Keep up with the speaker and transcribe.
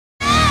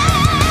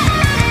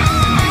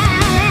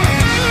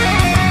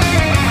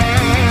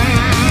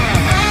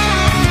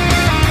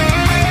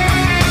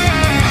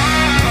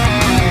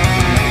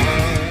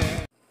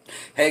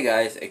Hey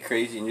guys, a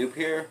crazy noob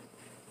here,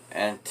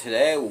 and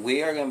today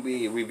we are going to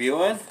be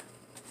reviewing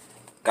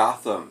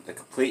Gotham, the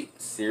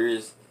complete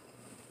series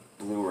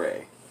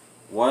Blu-ray.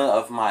 One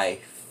of my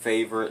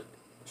favorite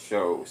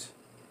shows.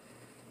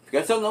 If you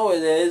guys don't know what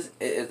it is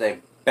a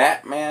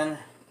Batman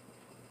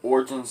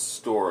origin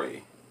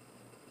story.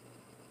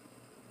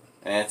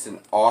 And it's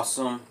an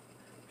awesome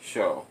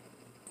show.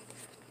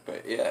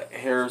 But yeah,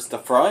 here's the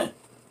front.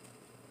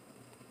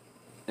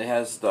 It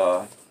has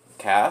the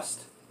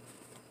cast.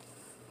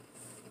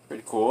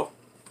 Pretty cool.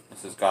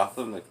 This is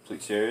Gotham, the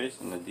complete series,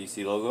 and the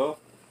DC logo.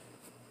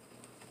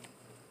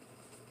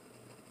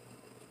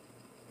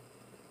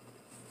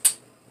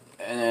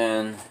 And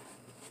then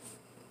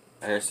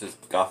here's this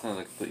Gotham,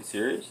 the complete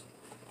series.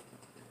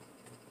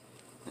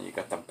 And you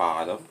got the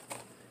bottom.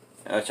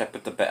 And I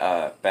put the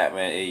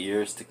Batman 8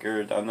 years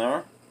sticker down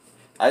there.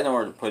 I didn't know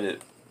where to put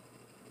it,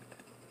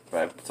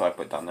 so I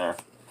put it down there.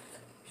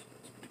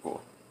 It's pretty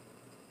cool.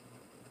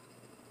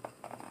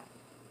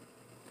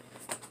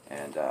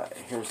 And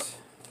here's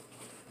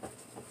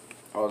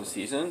all the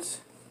seasons,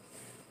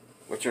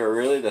 which are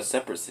really the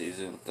separate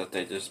seasons that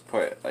they just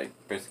put like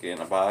basically in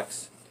a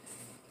box.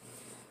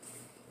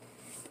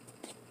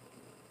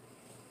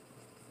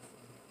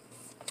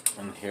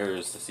 And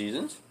here's the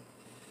seasons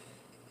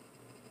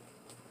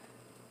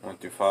 1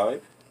 through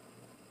 5.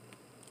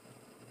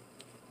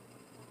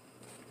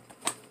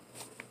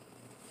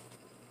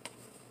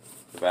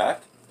 The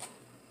back.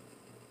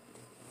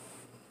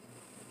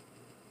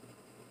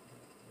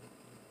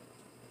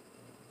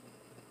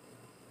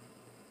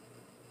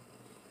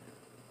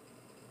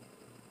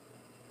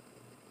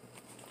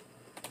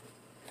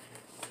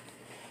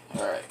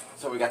 Alright,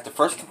 so we got the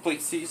first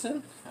complete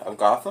season of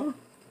Gotham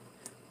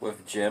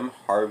with Jim,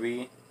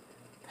 Harvey,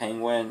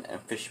 Penguin, and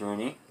Fish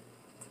Mooney.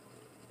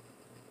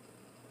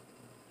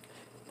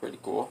 Pretty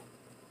cool.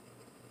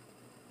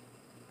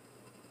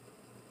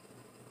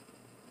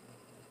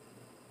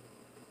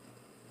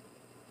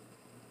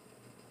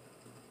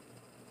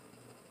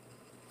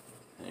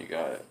 And you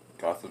got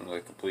Gotham, the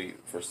complete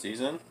first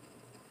season.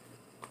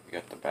 You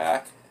got the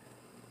back.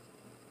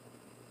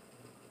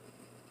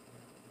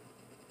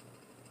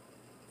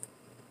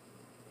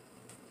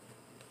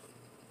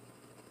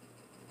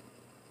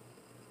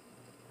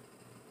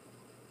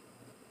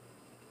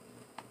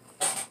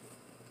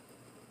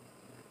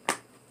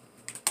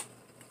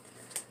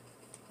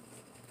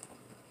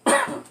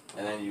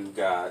 And then you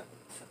got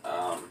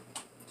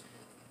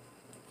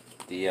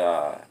the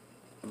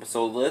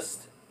episode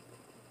list,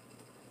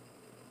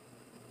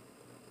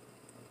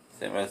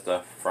 same as the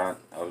front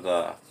of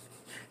the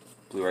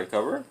Blu-ray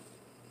cover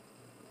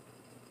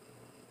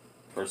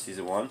for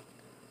season 1.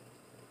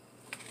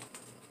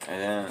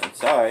 And then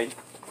inside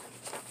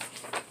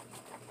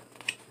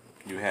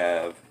you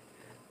have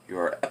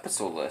your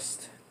episode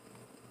list,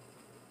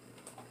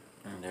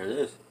 and there it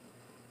is.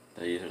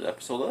 There's the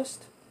episode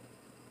list.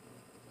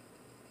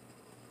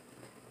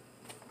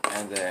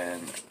 And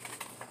then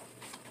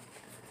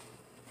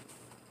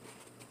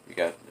you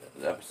got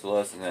the episode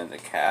list and then the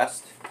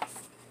cast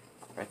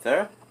right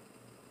there.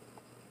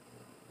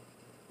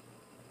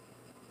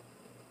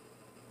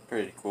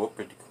 Pretty cool,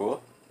 pretty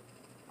cool.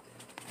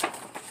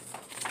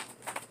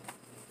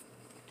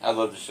 I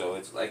love the show.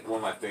 It's like one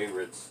of my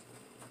favorites.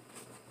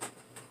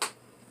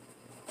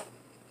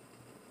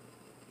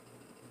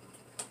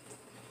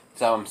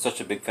 So I'm such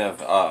a big fan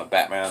of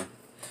Batman.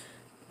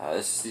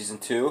 This is season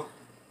 2.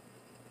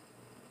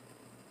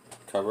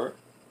 Cover.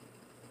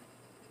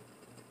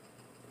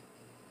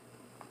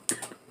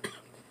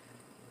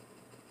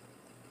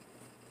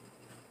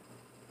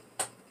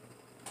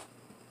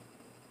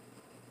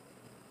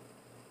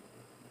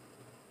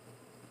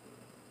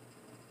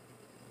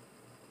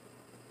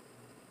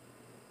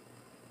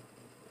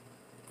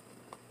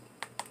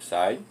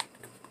 Side.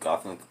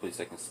 Gotham complete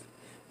second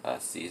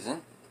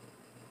season.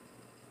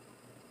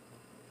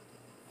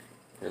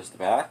 Here's the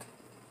back.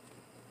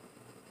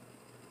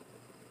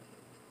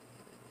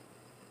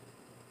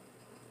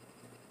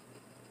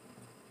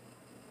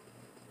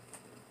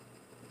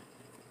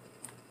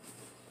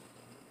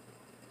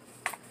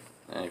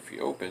 And if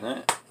you open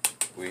it,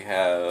 we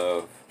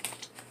have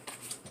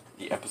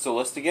the episode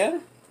list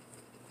again.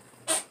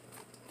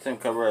 Same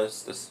cover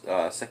as this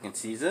second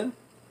season.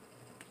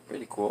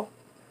 Pretty cool.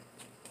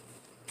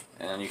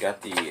 And then you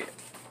got the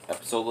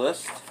episode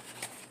list.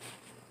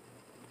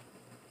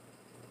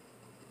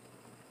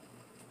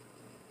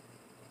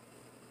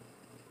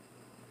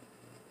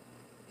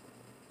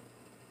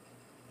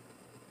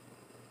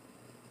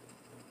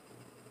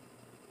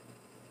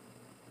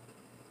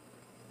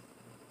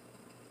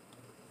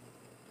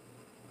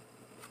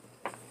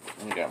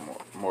 And you got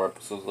more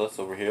episodes lists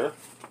over here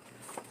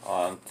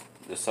on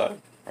this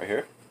side, right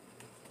here.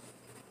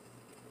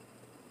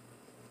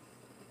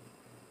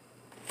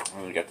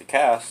 And we got the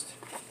cast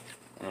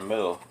in the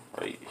middle,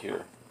 right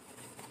here.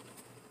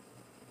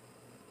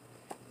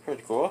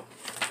 Pretty cool.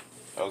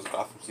 That was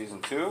Gotham season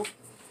 2.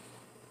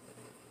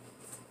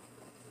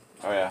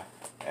 Oh yeah,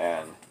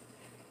 and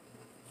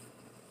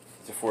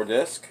it's a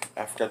 4-disc.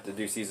 I forgot to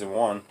do season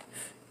 1.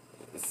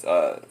 It's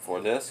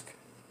 4 disc.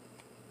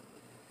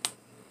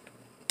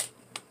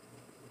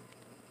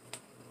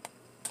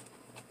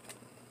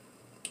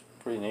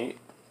 Pretty neat.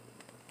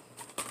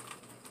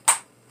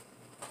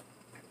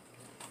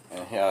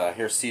 And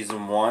here's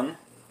season 1.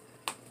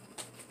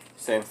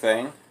 Same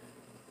thing.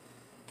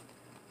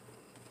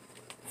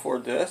 4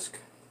 disc.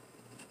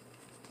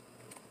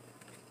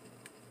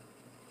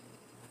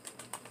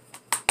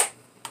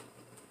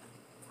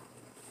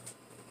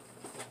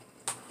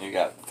 You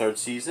got the 3rd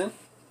season.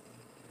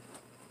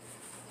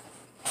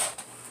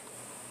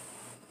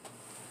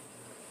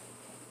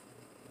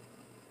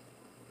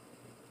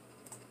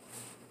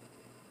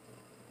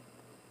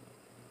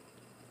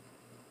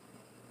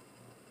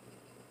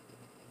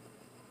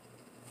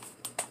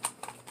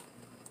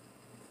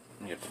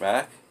 You get the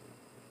back.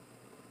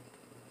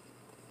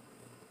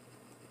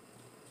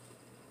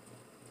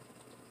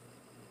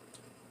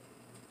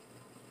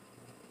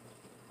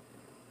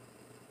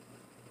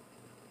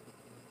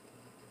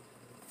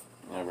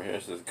 And over here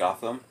says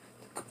Gotham,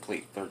 the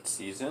complete 3rd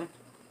season.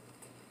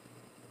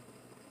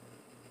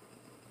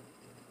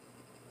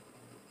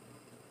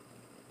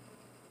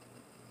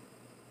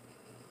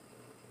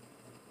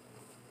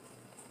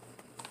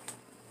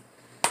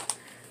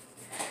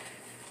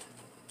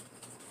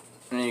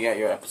 And then you got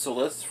your episode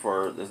list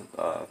for the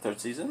 3rd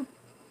season.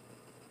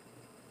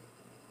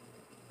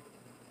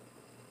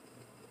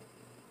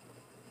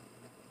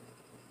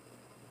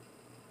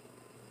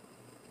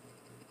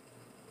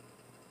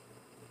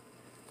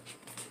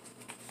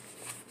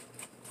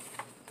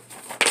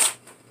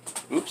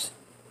 Oops.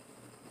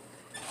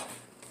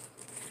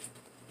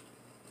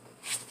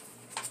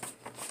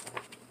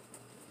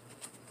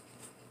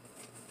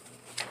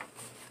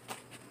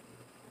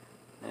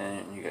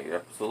 And you got your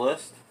episode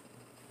list.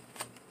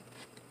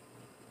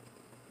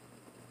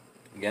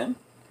 Again,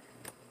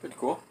 pretty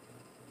cool.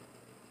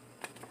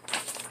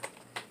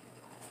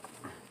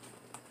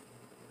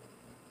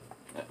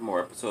 More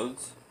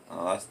episodes on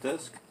the last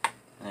disc.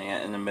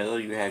 And in the middle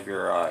you have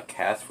your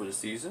cast for the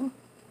season.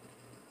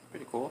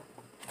 Pretty cool.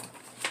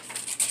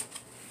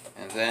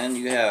 And then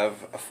you have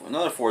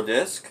another 4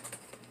 disc.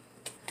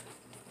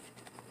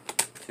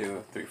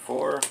 2, 3,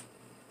 4.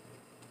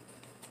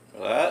 For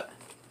that.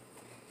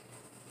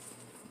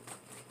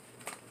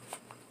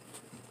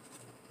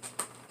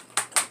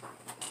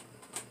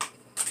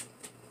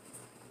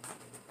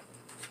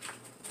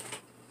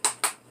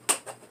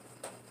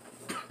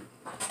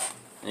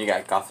 And you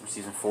got Gotham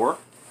Season 4.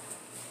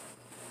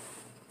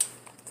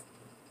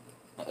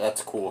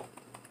 That's cool.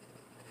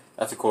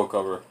 That's a cool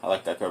cover. I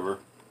like that cover.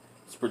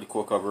 It's a pretty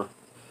cool cover.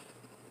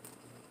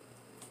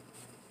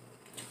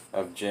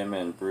 Of Jim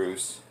and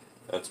Bruce.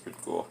 That's pretty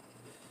cool.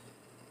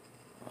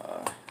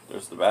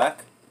 There's the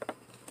back.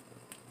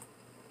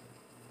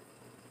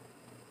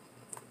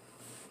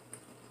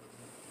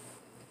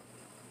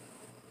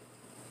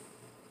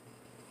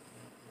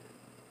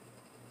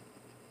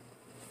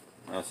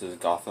 This is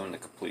Gotham, the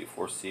complete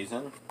 4th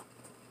season,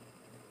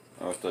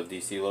 with the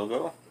DC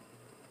logo.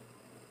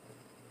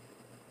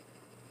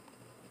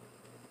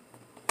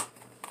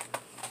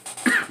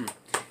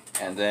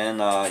 And then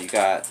you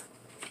got,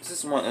 this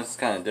is one that's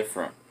kind of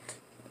different.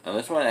 And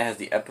this one has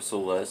the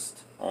episode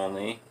list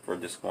only for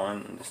disc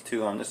 1, and disc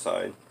 2 on this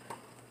side.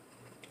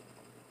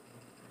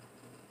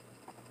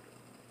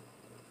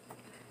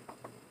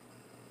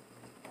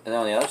 And then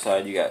on the other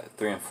side you got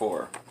 3 and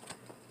 4.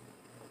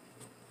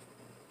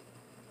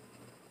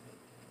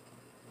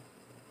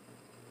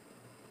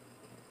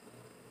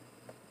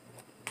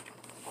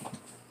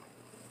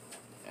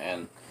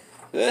 And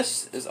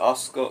this is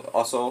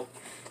also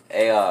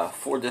a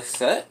 4-disc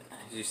set,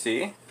 as you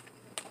see.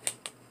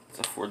 It's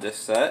a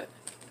 4-disc set.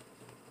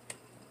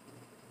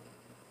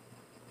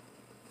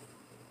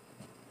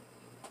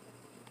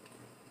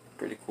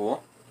 Pretty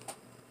cool.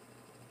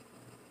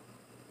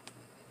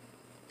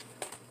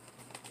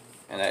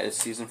 And that is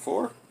season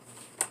 4.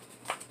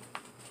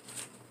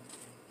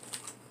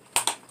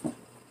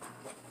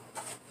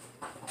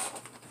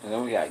 And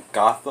then we got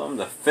Gotham,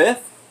 the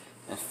 5th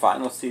and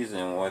final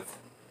season, with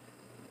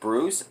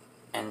Bruce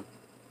and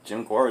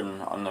Jim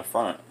Gordon on the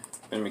front,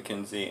 Ben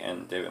McKenzie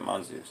and David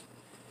Monzoos.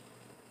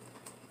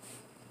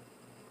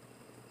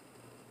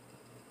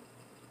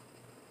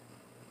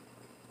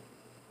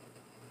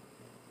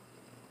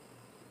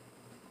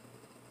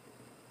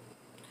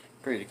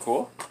 Pretty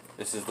cool.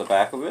 This is the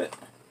back of it.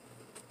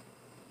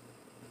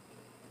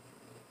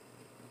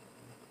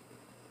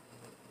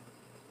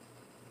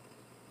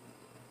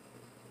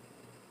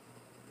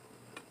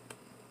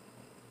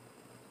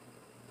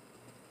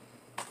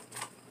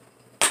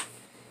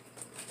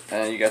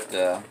 And you got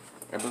the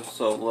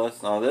episode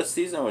list. Now this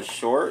season was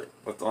short,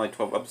 with only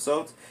 12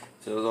 episodes,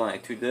 so it was only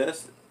 2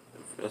 discs.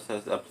 This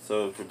has the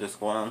episode for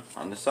disc 1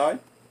 on this side.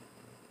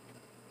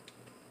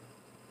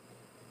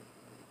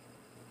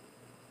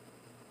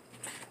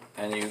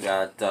 And you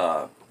got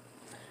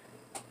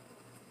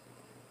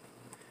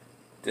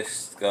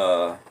disc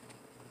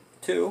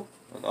 2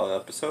 with all the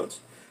episodes,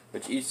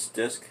 which each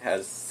disc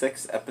has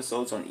 6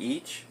 episodes on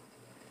each.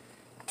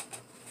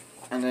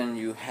 And then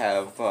you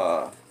have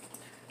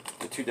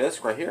the 2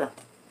 disc right here.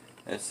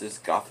 This is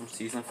Gotham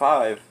Season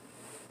 5.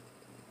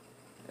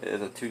 It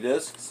is a 2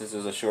 disc since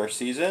it's a short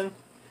season.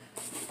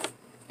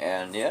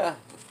 And yeah,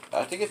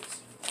 I think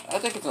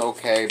it's an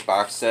okay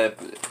box set.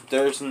 But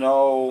there's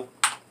no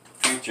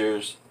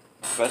features,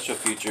 special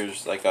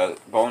features like a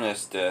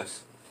bonus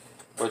disc,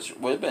 which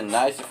would have been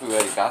nice if we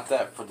already got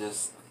that for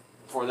this.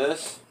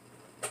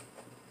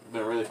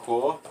 Been really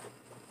cool.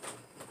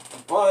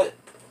 But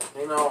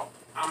you know,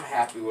 I'm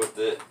happy with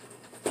it.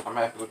 I'm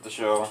happy with the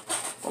show.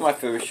 One of my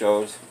favorite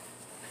shows.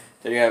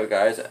 There you have it,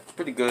 guys.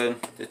 Pretty good.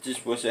 I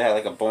just wish it had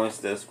like a bonus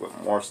disc with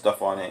more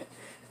stuff on it.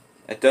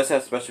 It does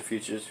have special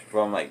features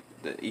from like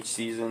each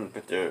season,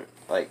 but they're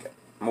like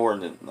more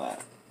than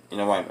that. You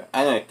know what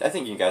I mean? I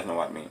think you guys know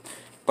what I mean.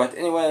 But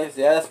anyways,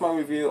 yeah, that's my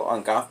review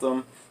on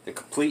Gotham, the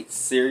complete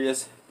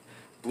series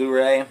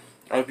Blu-ray.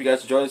 I hope you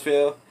guys enjoyed this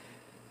video.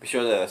 Be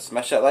sure to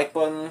smash that like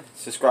button,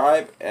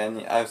 subscribe,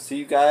 and I'll see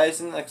you guys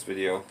in the next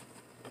video.